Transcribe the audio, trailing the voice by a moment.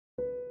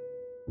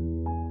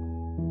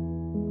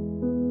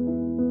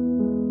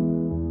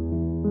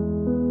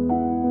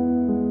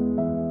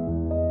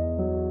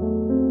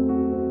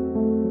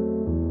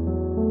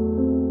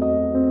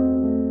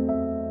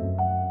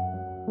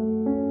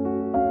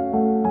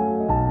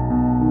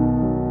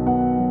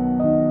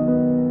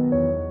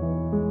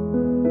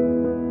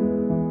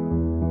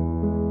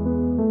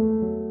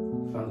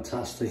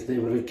Fantastic. They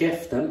were a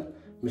gift then,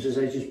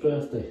 Mrs H's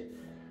birthday.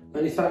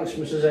 Many thanks,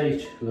 Mrs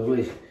H.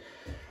 Lovely.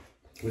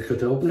 We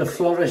could open a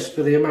florist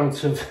with the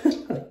amount of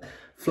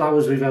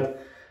flowers we've had,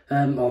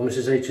 or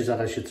Mrs H has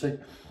had, I should say.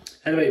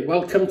 Anyway,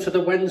 welcome to the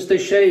Wednesday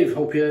shave.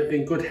 Hope you're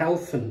in good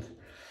health and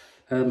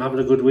having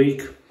a good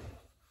week.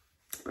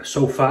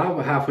 So far,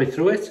 we're halfway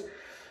through it.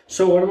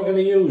 So what am I going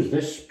to use?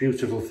 This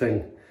beautiful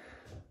thing.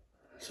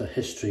 It's a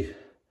history.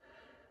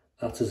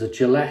 That is a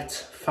Gillette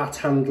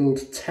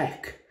fat-handled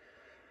tech.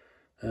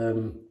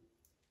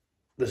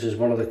 This is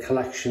one of the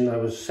collection I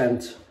was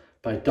sent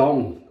by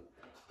Don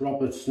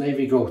Roberts,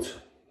 Navy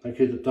Goat. Thank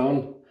you to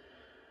Don.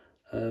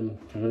 I'm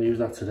going to use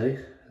that today.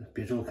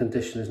 Beautiful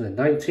condition, isn't it?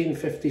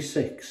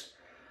 1956.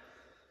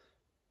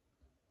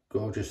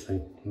 Gorgeous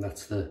thing. And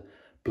that's the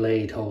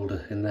blade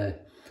holder in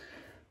there.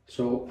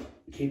 So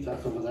keep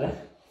that over there.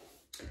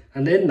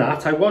 And in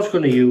that, I was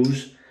going to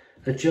use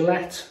a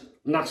Gillette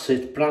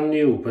Nacet, brand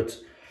new, but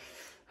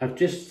I've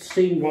just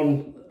seen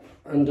one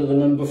under the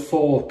number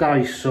 4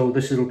 dice, so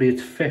this will be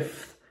its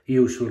 5th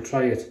use. We'll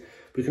try it.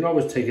 We can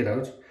always take it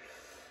out.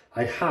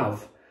 I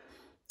have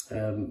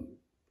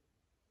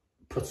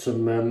put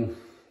some,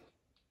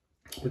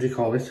 what do you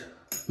call it?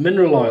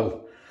 Mineral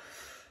oil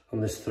on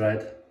this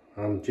thread,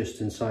 and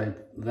just inside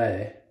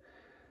there.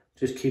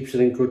 Just keeps it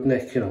in good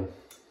nick, you know.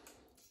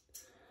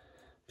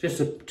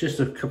 Just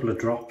a couple of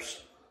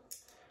drops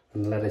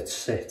and let it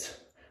sit.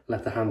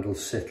 Let the handle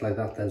sit like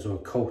that then, so a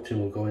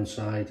coating will go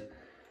inside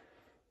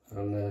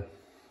and will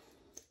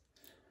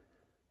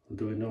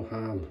do it no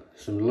harm.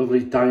 Some lovely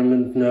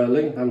diamond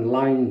knurling and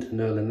lined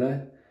knurling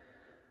there.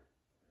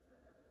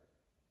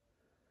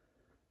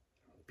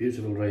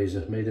 Beautiful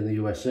razor, made in the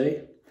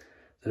USA.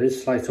 There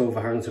is slight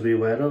overhang to be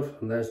aware of,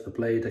 and there's the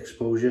blade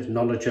exposure,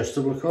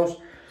 non-adjustable of course.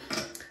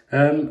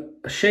 A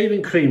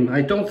shaving cream,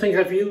 I don't think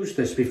I've used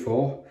this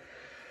before.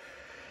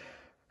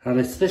 And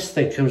it's this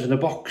thing, comes in a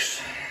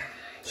box.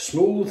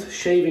 Smooth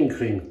shaving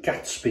cream,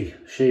 Gatsby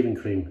shaving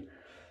cream.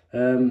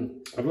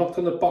 I've looked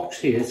on the box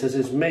here, it says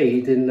it's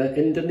made in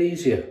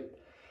Indonesia.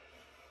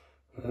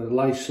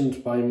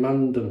 Licensed by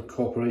Mandam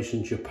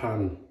Corporation,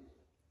 Japan.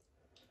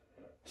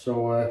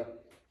 So,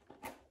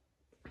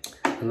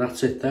 and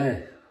that's it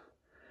there.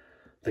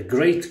 The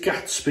Great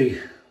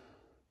Gatsby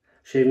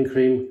shaving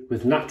cream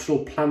with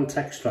natural plant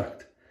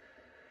extract.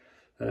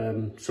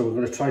 So we're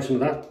going to try some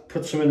of that.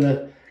 Put some in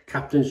the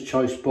Captain's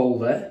Choice bowl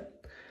there.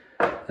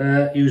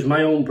 Use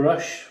my own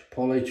brush,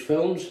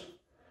 PaulHFilms.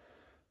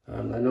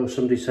 And I know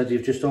somebody said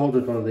you've just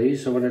ordered one of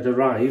these, so when it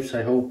arrives,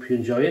 I hope you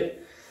enjoy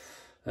it.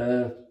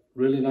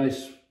 Really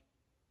nice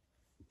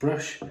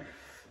brush.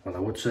 Well, I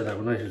would say that,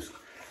 wouldn't I?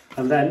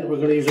 And then we're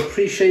going to use a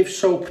pre-shave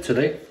soap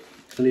today.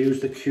 I'm going to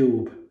use the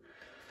Cube.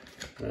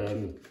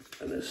 And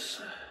it's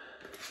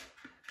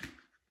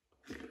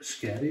a bit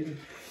scary.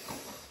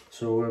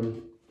 So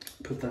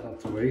put that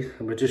out the way,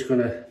 and we're just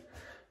going to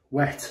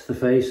wet the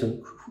face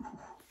and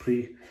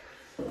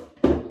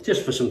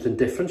just for something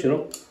different, you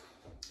know.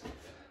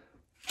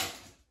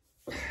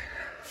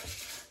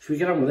 Should we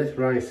get on with it?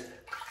 Right.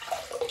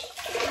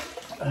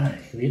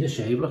 You need a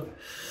shave, look.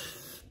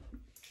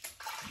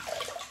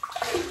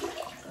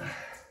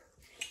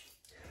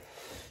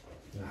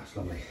 That's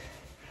lovely.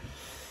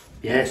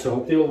 Yeah, so I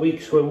hope the whole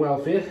week's going well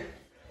for you.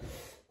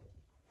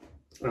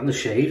 And the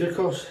shave, of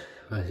course.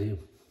 I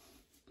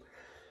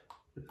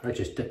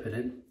just dip it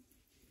in.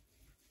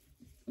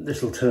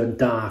 This will turn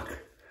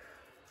dark.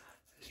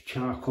 It's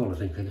charcoal, I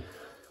think. Isn't it?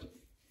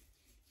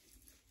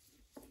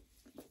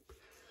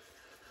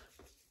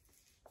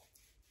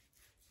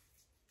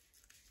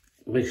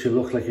 Makes you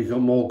look like you've got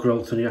more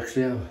growth than you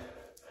actually have.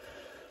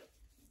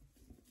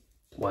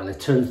 Well, it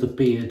turns the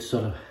beard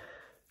sort of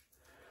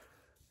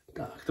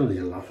dark. Don't need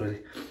a lot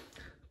really.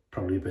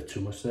 Probably a bit too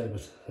much there,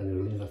 but anyway,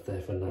 we'll leave that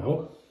there for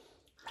now.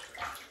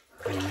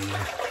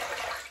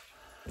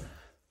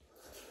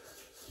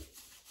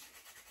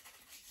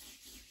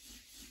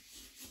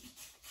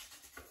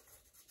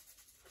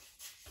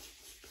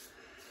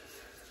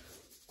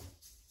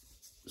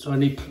 So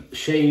any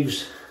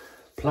shaves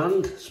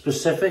planned,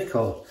 specific,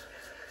 or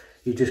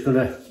you're just going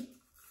to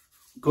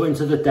go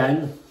into the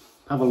den,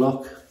 have a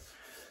look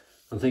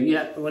and think,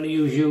 yeah, I'm going to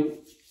use you.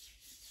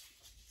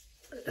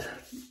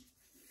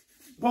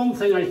 One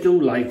thing I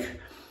do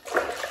like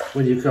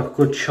when you've got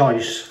good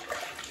choice,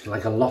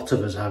 like a lot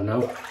of us have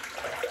now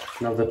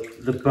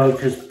the bug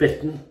has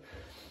bitten.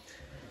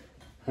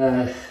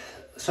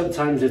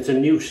 Sometimes it's a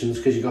nuisance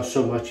because you've got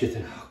so much, you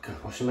think, oh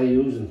God, what shall I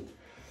use? And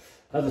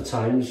other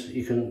times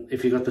you can,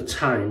 if you've got the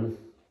time,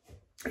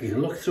 you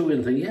can look through it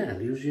and think, yeah,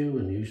 I'll use you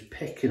and use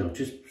pick, you know,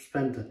 just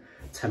spend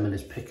 10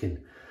 minutes picking.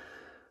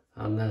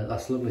 And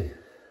that's lovely.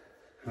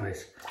 Right,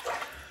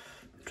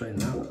 straighten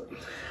that.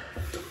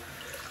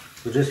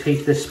 We'll just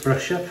heat this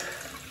brush up,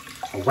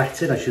 or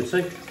wet it I should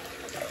say.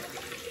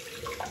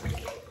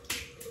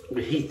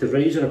 We heat the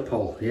razor up,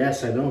 Paul.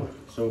 Yes, I know.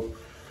 So,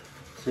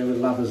 see how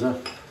it lathers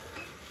up.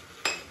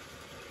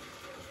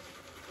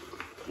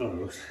 Oh,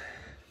 looks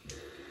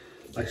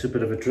likes a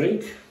bit of a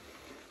drink.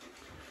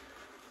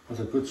 That's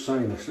a good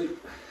sign, actually.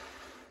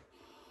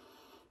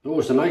 Oh,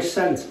 it's a nice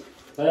scent.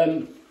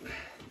 Can't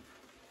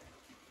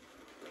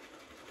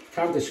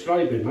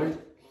describe it, man.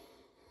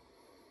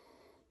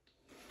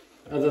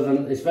 Other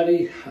than it's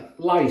very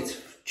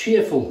light,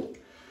 cheerful.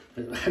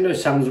 I know it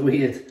sounds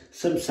weird,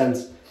 some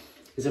sense.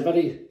 It's a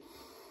very,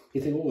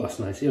 you think, oh, that's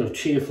nice, you know,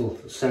 cheerful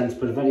scent,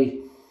 but a very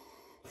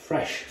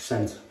fresh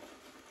scent.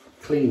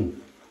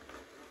 Clean.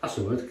 That's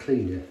the word,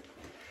 clean, yeah.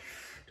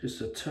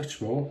 Just a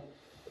touch more.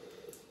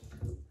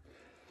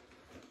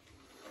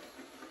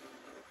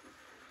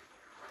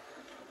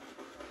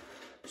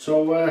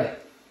 So,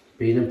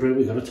 being in Britain,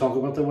 we've got to talk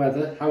about the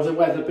weather. How's the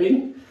weather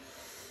been?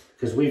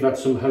 Because we've had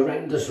some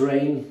horrendous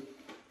rain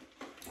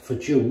for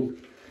June.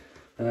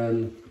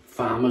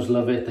 Farmers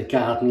love it, the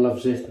garden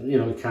loves it, you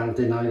know, you can't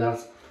deny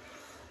that.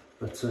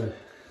 But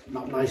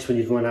not nice when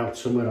you're going out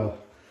somewhere or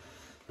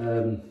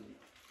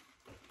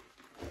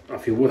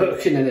if you're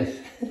working in it.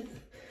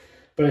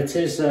 But it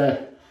is,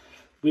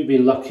 we've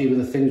been lucky with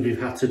the things we've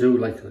had to do,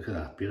 like, look at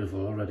that,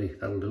 beautiful already,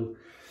 that'll do.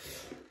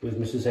 With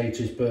Mrs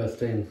H's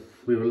birthday, and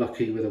we were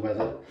lucky with the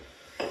weather.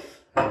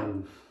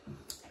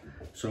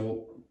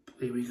 So,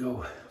 here we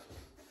go.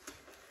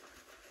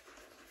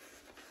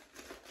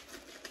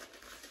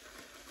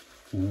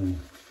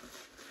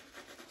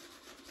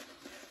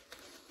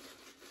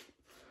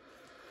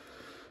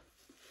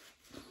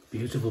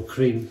 Beautiful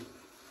cream.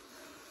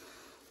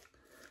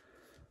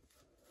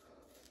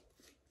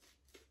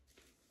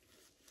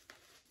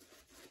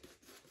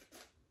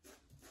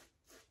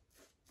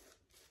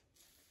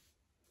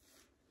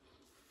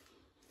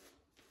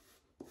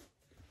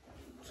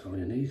 That's all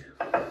you need.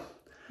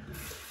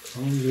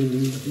 All you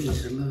need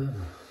is love.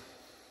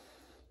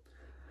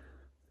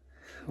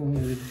 All you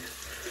need.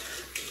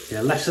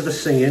 Yeah, less of the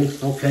singing.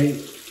 Okay.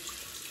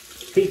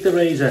 Heat the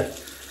razor.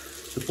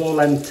 The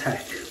ball end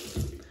tech.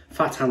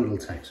 Fat handle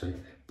tech, sorry.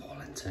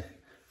 Ball end tech.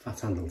 Fat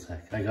handle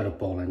tech. I got a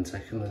ball end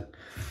tech in there.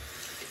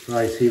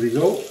 Right, here we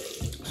go.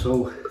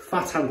 So,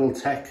 fat handle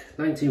tech,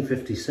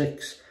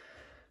 1956.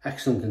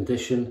 Excellent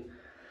condition.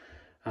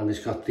 And it's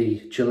got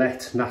the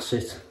Gillette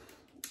Nacet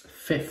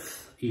 5th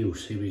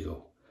use. Here we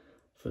go.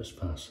 First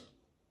pass.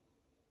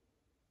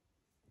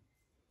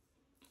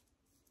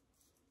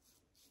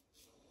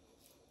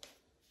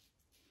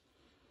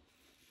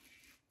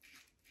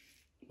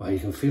 Well, you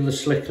can feel the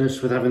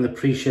slickness with having the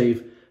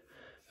pre-shave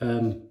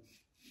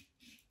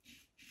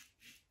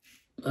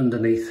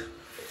underneath.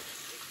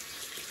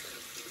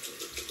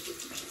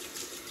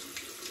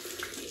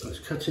 I was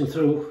cutting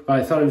through, but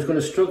I thought I was going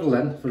to struggle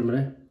then for a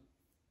minute.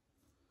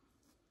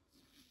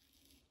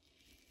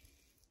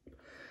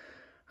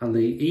 And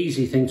the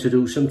easy thing to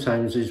do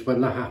sometimes is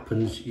when that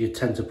happens, you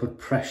tend to put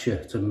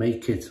pressure to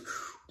make it,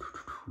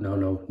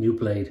 no, new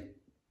blade.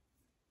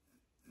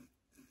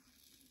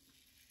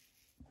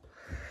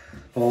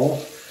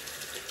 Or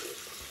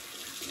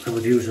I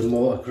would use a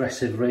more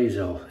aggressive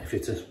razor. If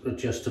it's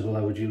adjustable,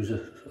 I would use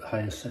a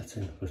higher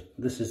setting. But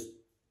this is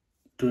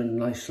doing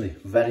nicely.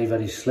 Very,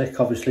 very slick.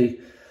 Obviously,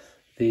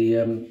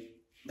 the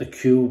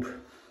cube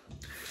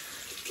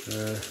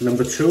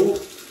number 2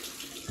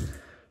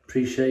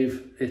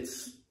 pre-shave.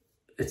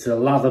 It's a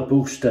lather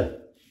booster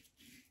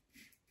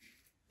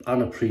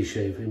and a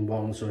pre-shave in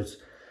one, so it's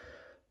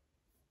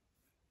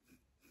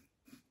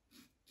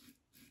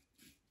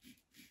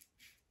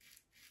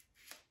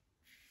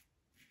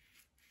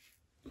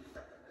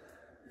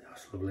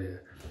lovely.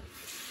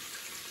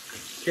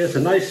 Yeah, it's a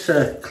nice,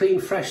 clean,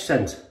 fresh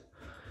scent.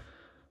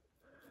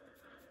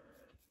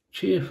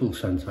 Cheerful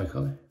scent, I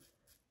call it.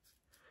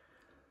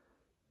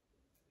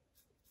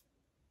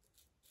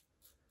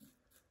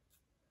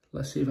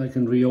 Let's see if I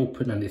can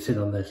reopen anything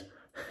on this.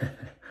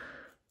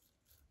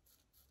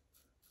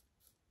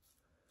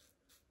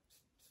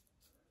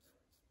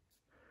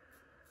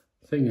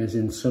 Thing is,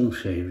 in some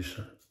shaves,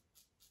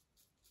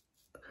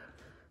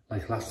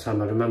 like last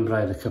time, I remember I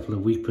had a couple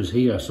of weepers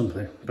here or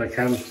something, but I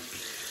can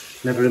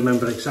never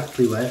remember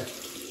exactly where.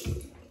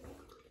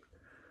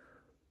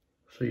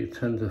 So you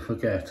tend to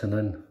forget and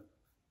then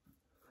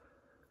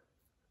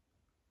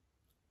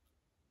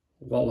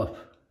wallop.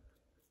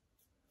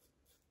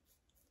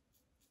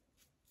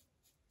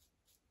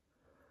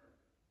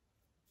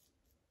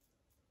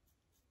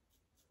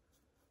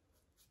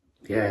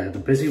 Yeah, the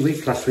busy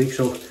week last week,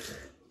 so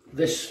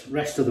this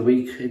rest of the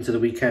week into the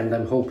weekend,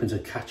 I'm hoping to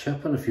catch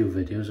up on a few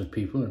videos of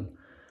people and,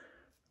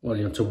 well,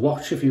 you know, to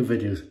watch a few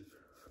videos.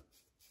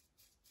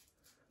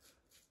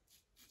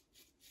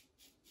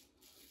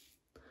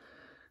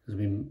 I've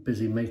been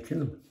busy making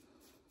them.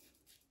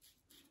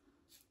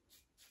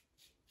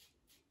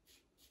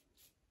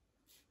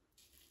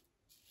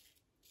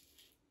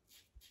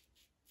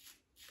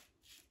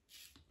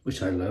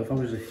 Which I love,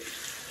 obviously.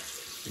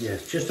 Yeah,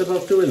 just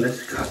about doing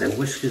this. God, them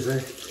whiskers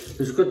there.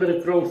 There's a good bit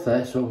of growth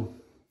there, so.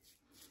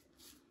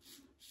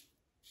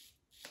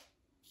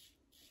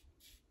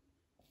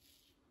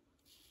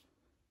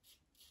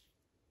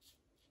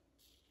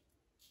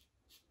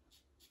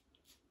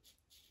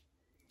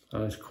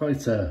 And it's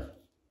quite a,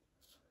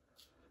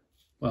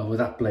 well, with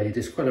that blade,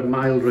 it's quite a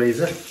mild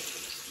razor,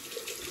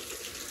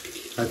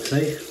 I'd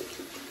say.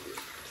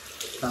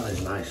 That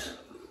is nice.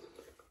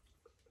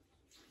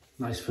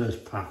 Nice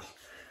first pass.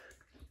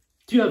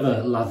 Do you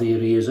ever lather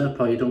your ears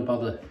up, or you don't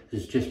bother?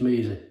 It's just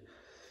me, is it?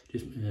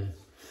 Just me, yeah.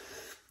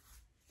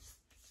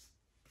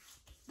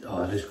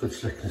 Oh, it is good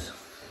slickness.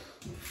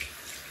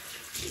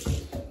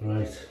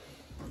 Right,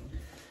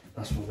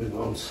 that's what we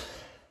want.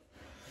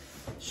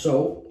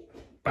 So,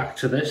 back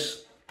to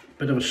this.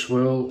 Bit of a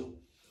swirl,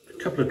 a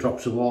couple of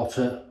drops of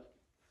water.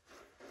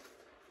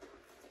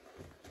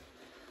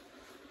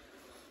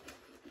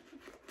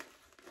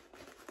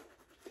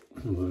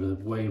 And we're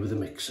away with the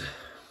mixer.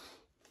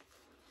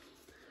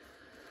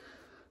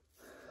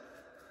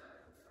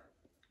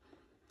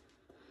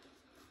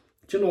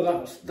 Do you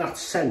know that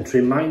scent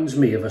reminds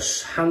me of a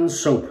hand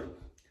soap?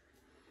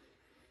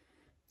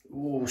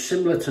 Oh,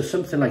 similar to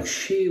something like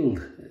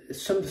Shield.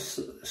 Some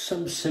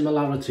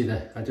similarity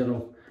there. I don't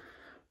know.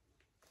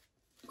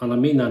 And I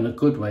mean that in a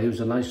good way. It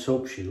was a nice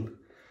soap Shield.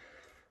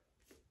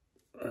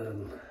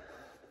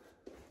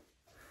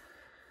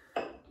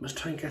 Must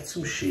try and get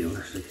some Shield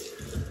actually.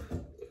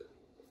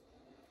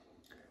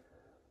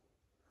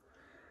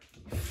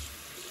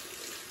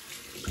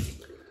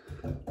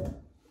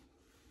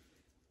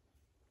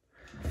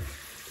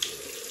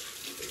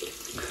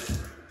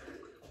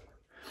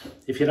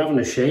 If you're having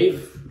a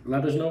shave,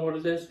 let us know what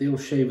it is, the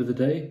old shave of the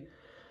day.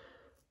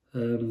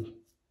 And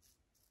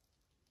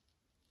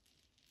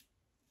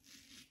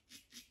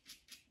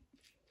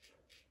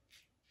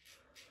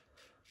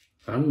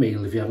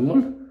meal if you haven't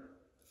one.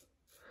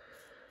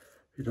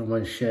 If you don't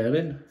mind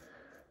sharing.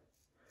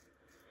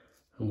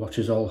 And watch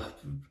us all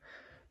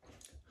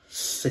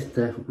sit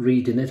there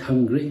reading it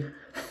hungry.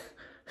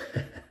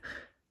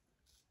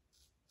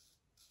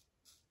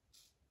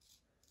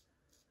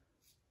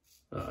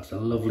 Oh, that's a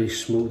lovely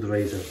smooth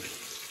razor.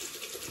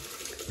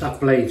 That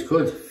blade's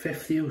good,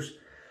 5th use.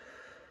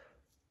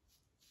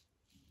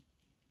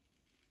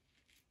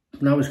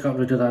 Now it's got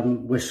rid of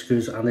them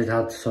whiskers, and it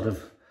had sort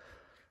of,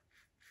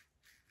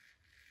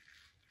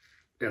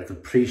 it had the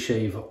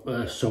pre-shave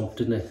soap,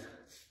 didn't it,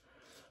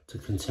 to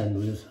contend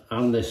with.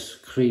 And this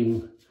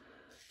cream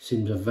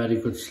seems a very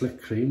good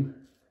slick cream.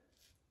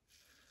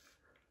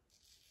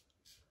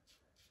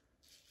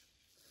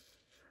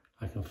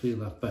 I can feel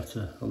that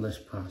better on this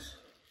pass.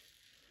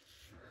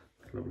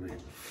 Lovely.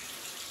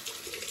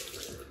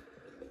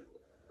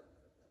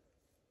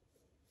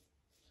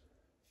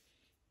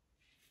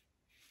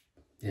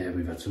 Yeah,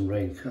 we've had some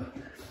rain.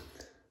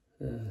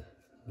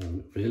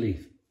 I'm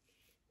really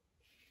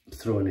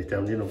throwing it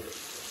down, you know.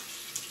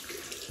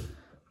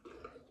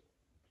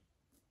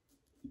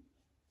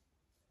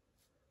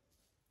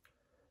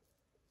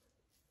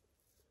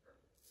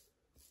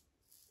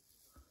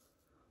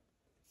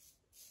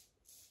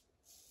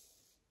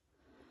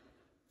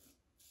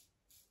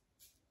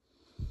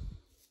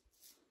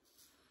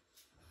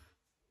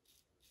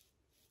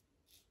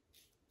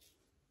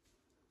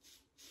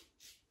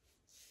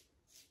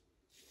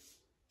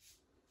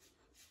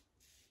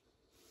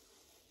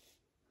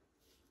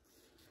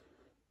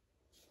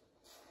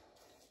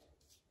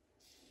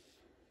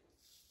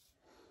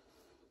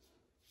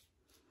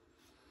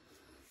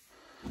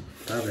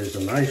 That is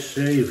a nice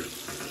shave.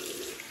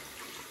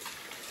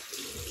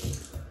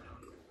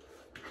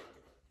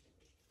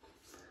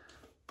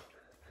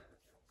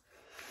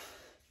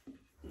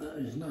 That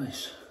is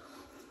nice.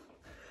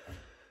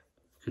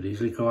 Could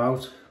easily go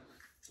out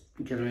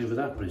and get away with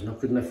that, but it's not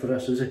good enough for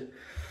us, is it?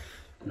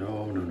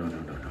 No, no, no, no,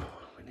 no, no.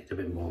 We need a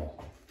bit more.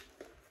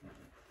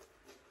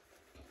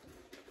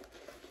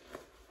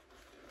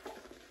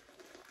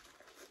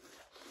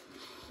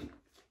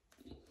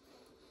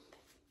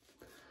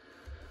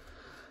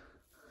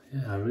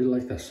 Yeah, I really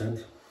like that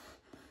scent.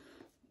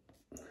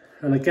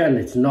 And again,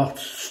 it's not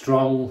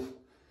strong,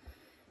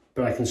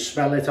 but I can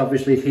smell it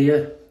obviously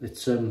here.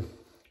 It's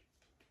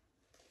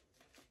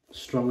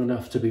strong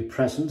enough to be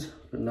present,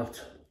 but not,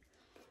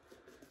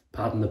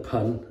 pardon the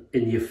pun,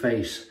 in your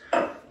face.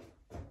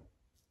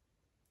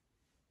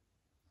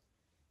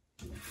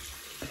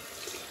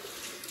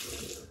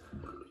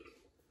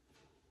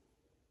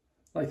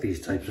 Like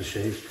these types of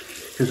shaves,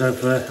 because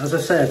I've, as I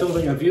say, I don't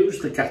think I've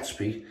used the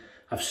Gatsby.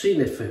 I've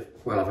seen it for,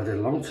 well, I've had it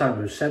a long time.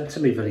 It was sent to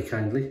me very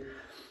kindly.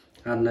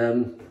 And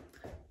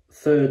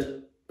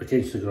 3rd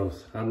Against the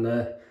Growth. And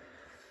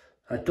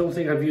I don't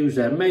think I've used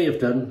it. I may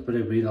have done, but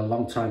it's been a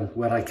long time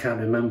where I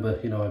can't remember,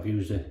 you know, I've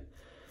used it.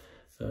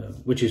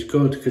 Which is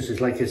good, because it's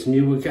like it's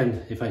new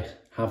again if I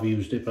have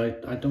used it,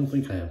 but I don't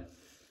think I have.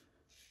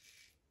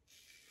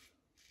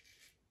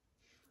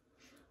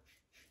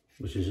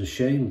 Which is a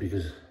shame,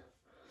 because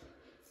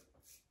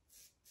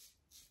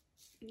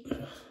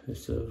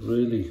it's a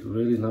really,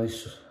 really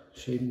nice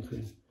shaving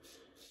cream.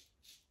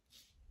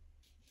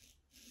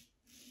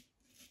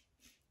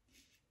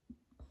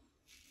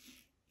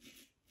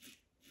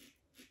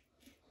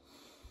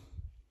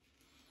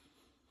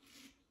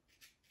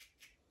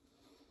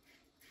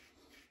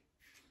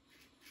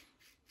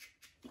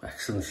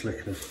 Excellent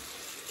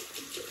slickness.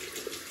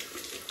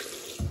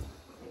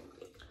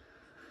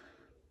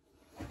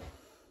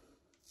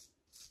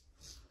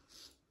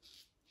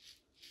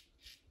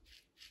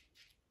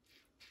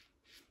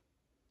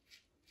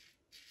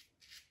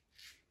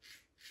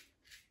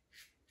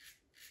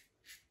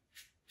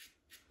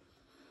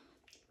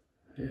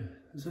 Yeah,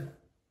 is it?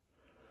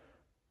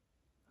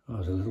 Oh,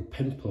 there's a little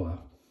pimple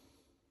out.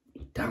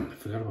 Damn, I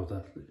forgot about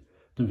that. I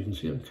don't know if you can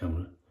see it on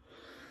camera.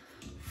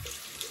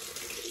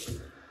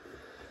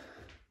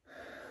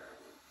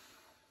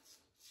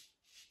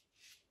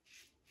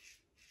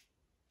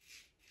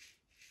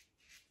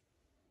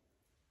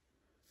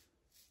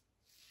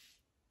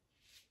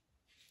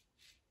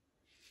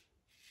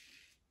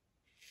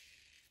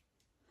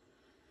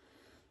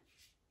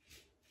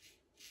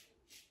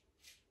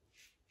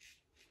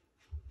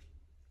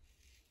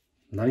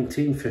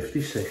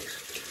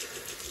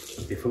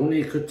 $19.56. If only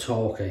you could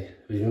talk, eh?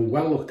 It's been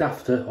well looked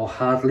after or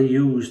hardly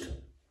used.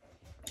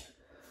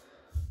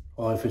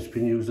 Or if it's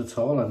been used at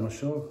all, I'm not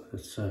sure.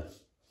 It's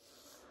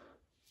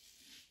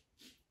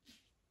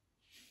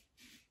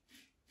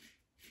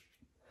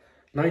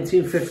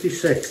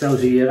 $19.56, that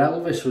was the year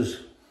Elvis was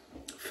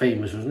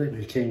famous, wasn't it?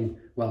 He became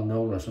well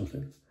known or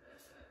something.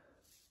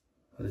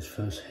 At his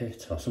first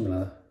hit or something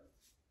like that.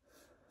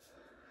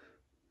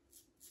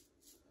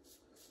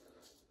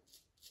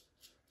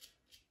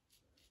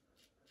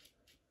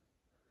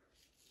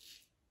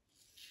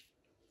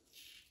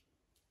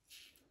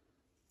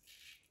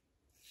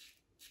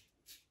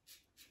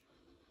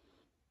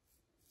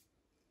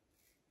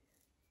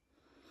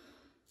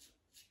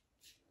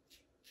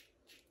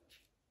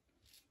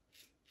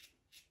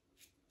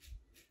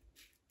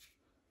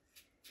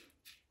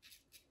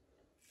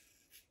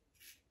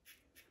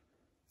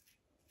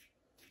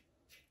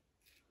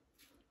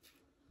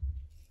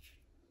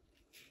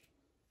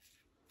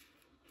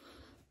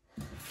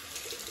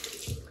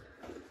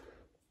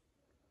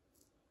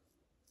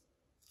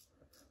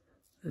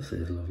 This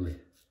is lovely.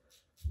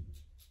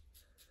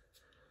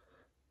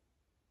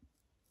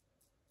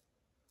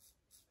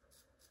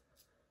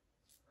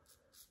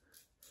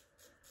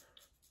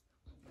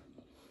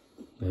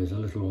 There's a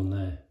little one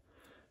there. You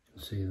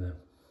can see them.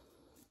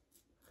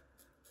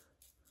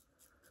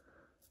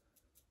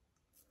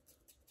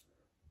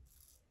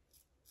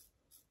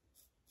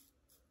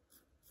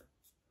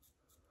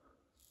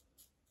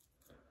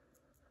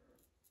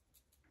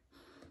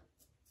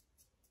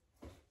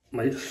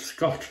 My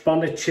Scotch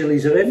bonnet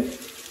chilies are in.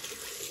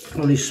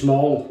 Only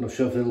small, not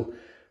sure if they'll,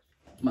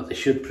 well, they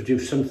should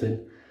produce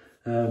something.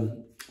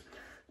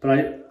 But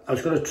I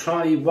was going to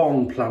try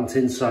one plant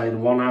inside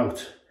and one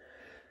out.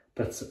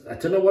 But I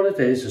don't know what it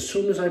is. As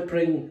soon as I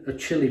bring a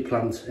chili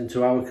plant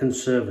into our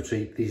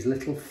conservatory, these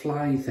little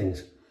fly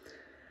things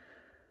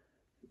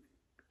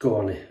go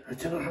on it. I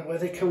don't know where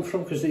they come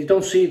from because you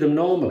don't see them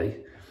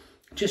normally.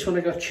 Just when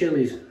I got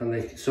chilies,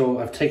 and so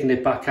I've taken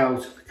it back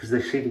out because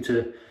they seem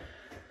to.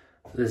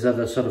 There's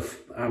other sort of,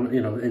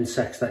 you know,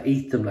 insects that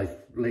eat them,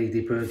 like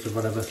ladybirds or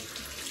whatever,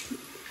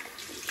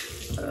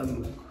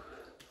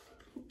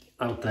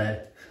 out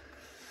there.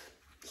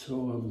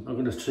 So I'm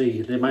going to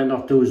see. They might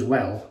not do as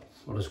well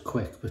or as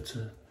quick, but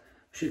I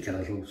should get a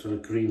little sort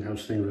of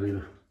greenhouse thing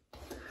really.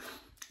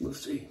 We'll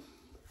see.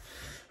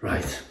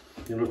 Right,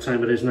 you know what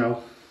time it is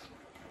now?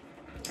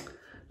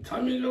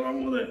 Time to go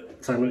on with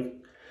it. Time.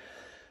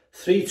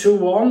 3, 2,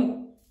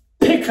 1.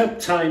 Pick up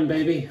time,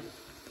 baby.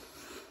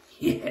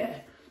 Yeah.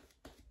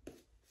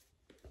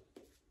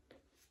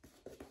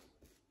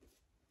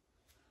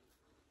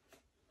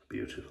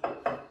 Beautiful.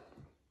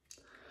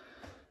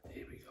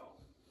 Here we go.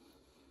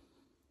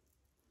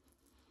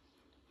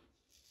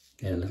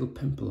 Yeah, a little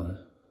pimple on it.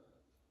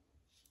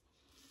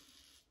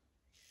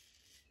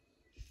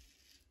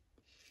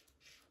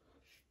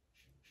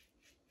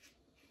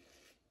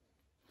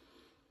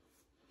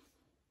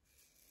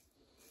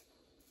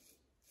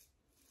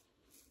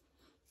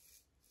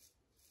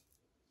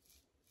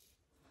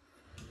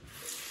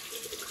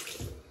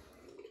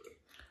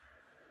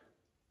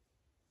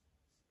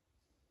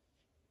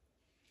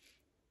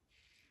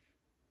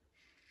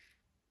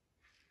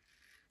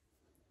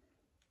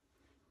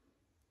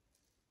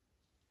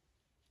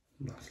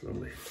 That's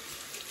lovely.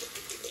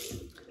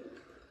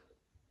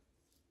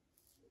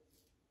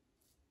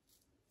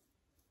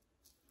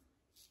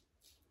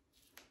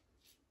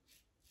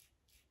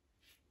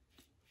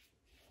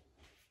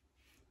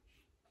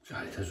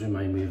 It does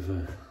remind me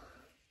of,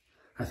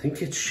 I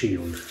think it's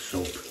Shield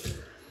soap.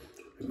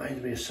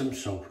 Reminds me of some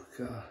soap.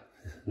 God,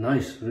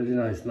 nice, really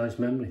nice, nice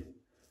memory.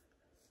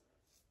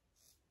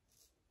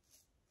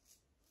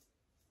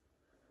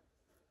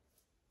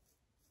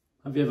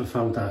 Have you ever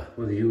found that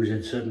when you're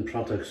using certain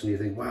products and you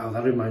think, wow,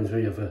 that reminds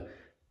me of a,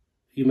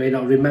 you may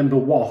not remember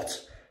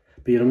what,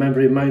 but you remember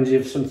it reminds you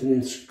of something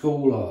in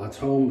school or at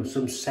home, or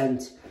some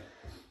scent.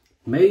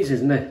 Amazing,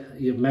 isn't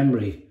it? Your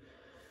memory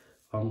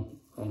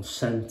on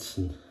scents,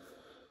 and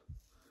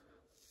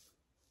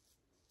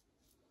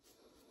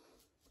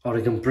or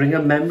it can bring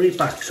a memory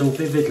back so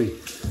vividly.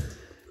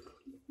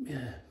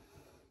 Yeah.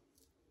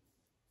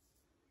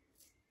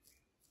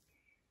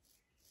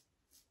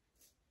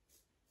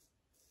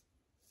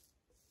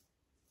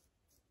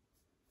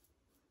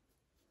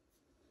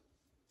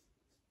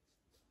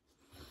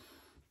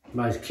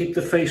 Right, keep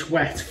the face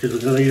wet because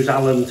we're going to use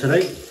alum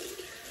today.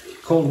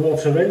 Cold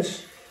water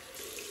rinse.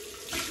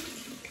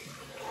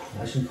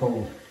 Nice and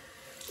cold.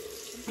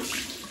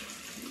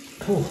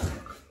 Oh.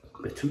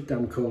 A bit too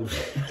damn cold.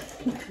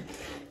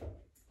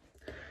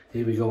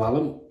 Here we go,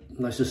 Alum.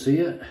 Nice to see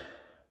you.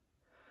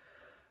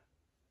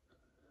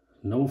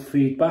 No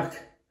feedback.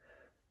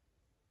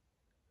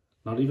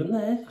 Not even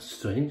there. That's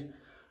strange.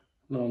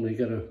 Normally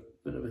get a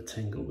bit of a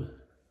tingle, but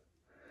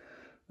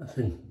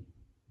nothing.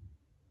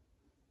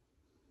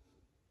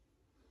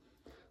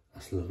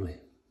 That's lovely.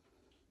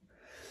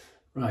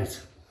 Right.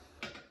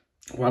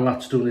 While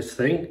that's doing its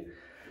thing,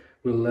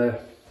 we'll,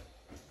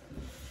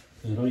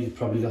 you know, you've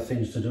probably got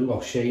things to do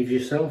or shave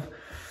yourself.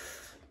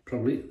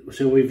 Probably.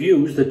 So we've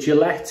used the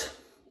Gillette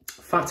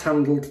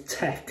fat-handled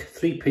Tech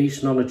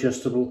 3-piece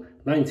non-adjustable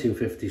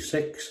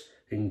 1956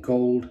 in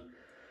gold,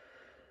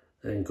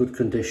 in good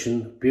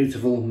condition,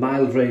 beautiful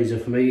mild razor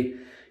for me,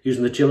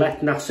 using the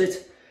Gillette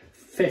Nacet,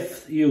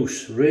 5th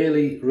use,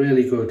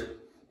 really good,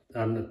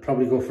 and I'd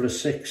probably go for a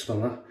 6th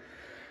on that.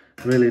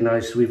 Really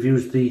nice. We've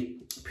used the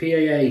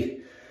PAA,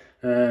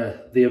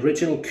 the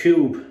original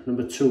Cube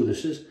number 2.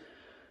 This is,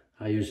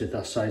 I used it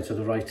that side, so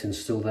the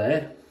writing's still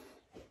there.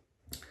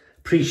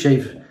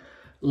 Pre-shave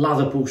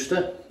lather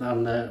booster,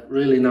 and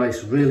really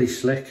nice, really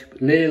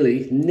slick,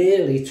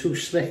 nearly too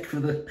slick for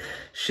the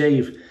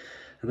shave.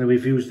 And then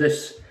we've used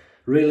this,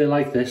 really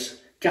like this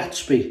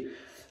Gatsby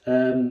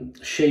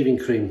shaving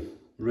cream,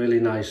 really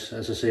nice.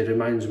 As I say, it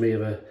reminds me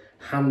of a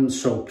hand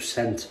soap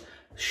scent,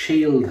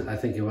 Shield I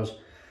think it was,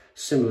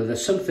 similar.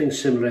 There's something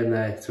similar in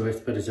there to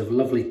it, but it's a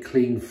lovely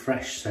clean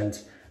fresh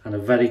scent and a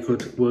very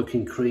good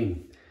working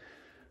cream,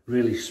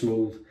 really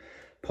smooth.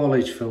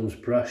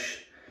 PaulHFilms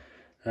brush.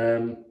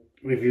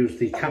 We've used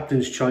the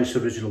Captain's Choice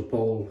Original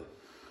Bowl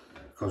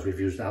because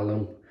we've used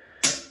alum,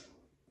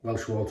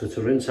 Welsh water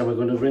to rinse, and we're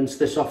going to rinse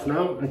this off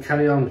now and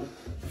carry on.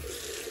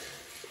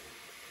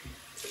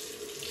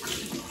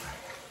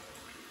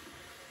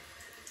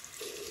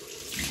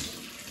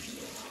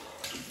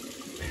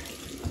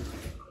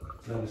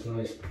 That was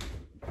nice.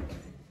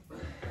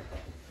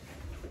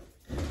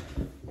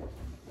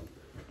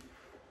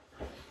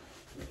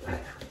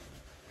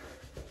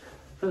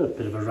 A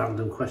bit of a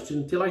random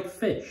question. Do you like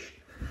fish?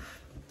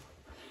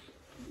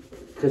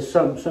 Because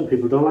some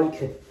people don't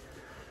like it,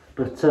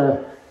 but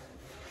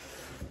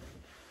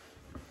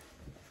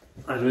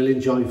I really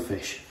enjoy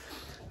fish.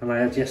 And I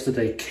had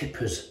yesterday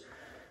kippers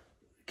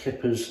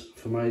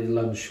for my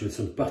lunch with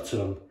some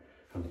butter on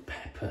and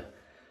pepper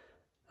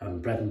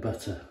and bread and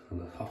butter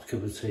and a hot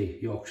cup of tea,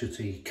 Yorkshire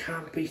tea.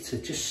 Can't beat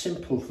it, just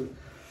simple.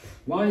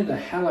 Why the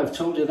hell I've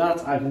told you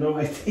that, I have no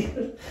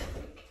idea.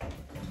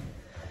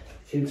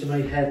 Came to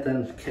my head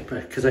then,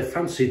 kipper, because I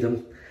fancied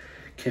them,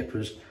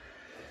 kippers,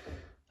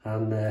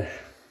 and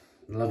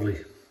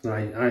lovely.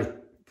 I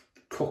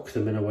cook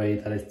them in a way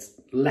that it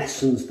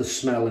lessens the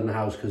smell in the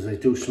house, because they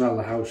do smell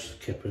the house,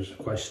 kippers,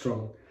 quite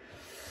strong.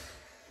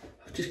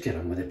 I'll just get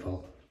on with it,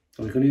 Paul.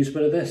 Are we going to use a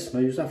bit of this?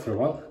 I'll use that for a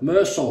while.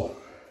 Myrsol,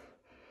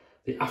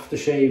 the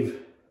aftershave,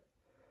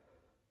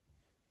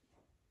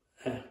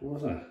 what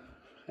was that?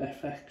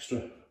 F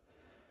extra.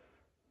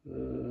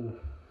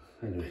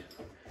 Anyway.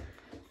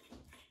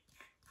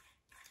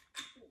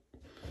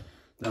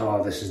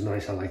 Oh, this is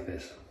nice, I like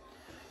this.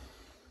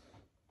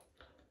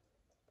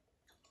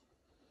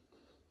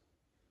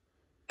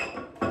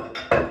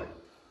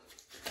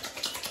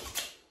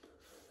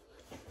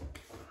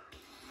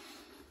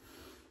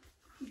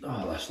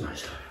 Oh, that's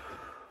nice.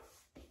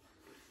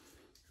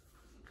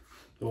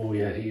 Oh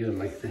yeah, you're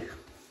gonna like this.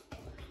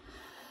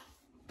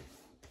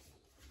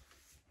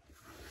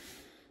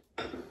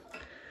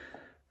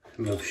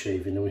 Love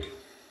shaving, don't we?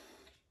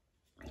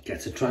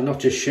 Get to try, not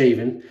just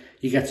shaving,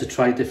 you get to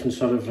try different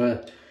sort of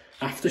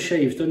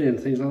aftershaves, don't you, and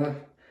things like that,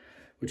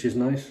 which is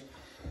nice.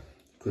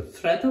 Good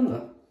thread on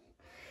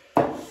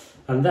that.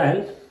 And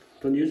then,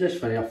 don't use this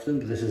very often,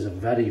 but this is a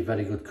very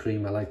good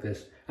cream. I like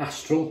this.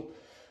 Astral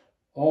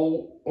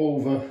all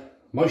over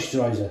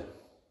moisturiser.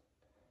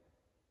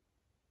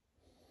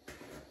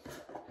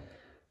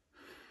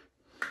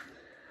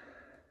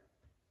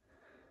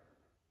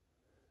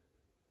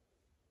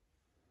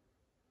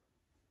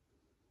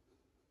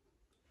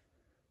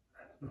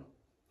 No,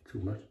 too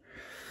much.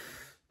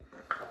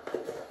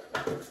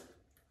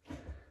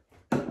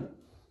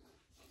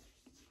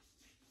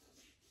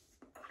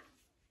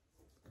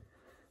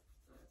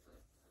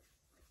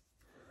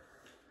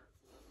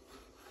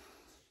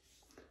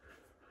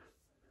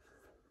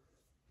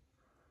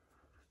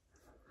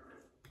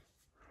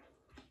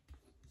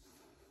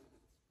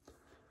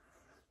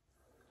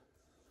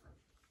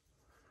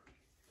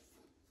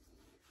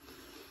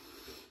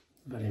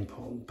 Very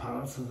important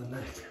part of the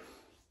neck.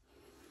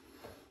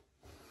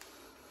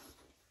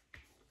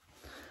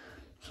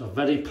 So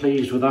very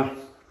pleased with that.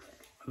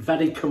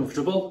 Very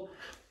comfortable,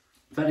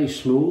 very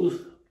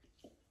smooth,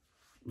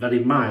 very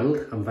mild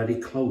and very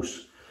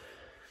close.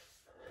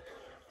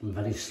 And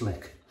very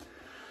slick.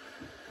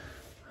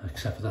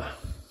 Except for that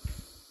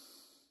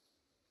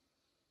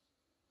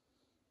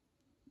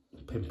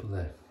pimple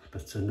there.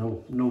 But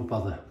no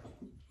bother.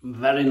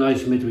 Very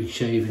nice midweek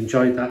shave,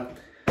 enjoyed that.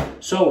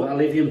 So I'll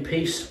leave you in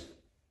peace.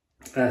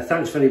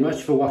 Thanks very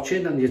much for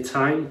watching and your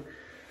time.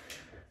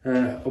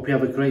 Hope you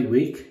have a great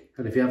week,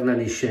 and if you're having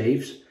any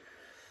shaves,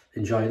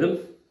 enjoy them.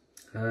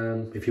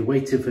 If you're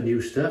waiting for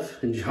new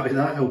stuff, enjoy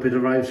that. Hope it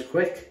arrives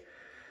quick.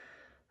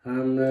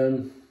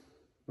 And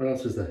what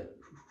else is there?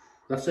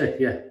 That's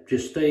it, yeah.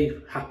 Just stay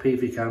happy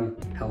if you can,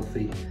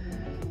 healthy.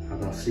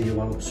 And I'll see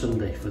you on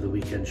Sunday for the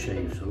weekend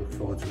shave, so look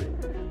forward to it.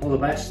 All the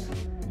best,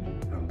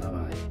 and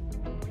bye-bye.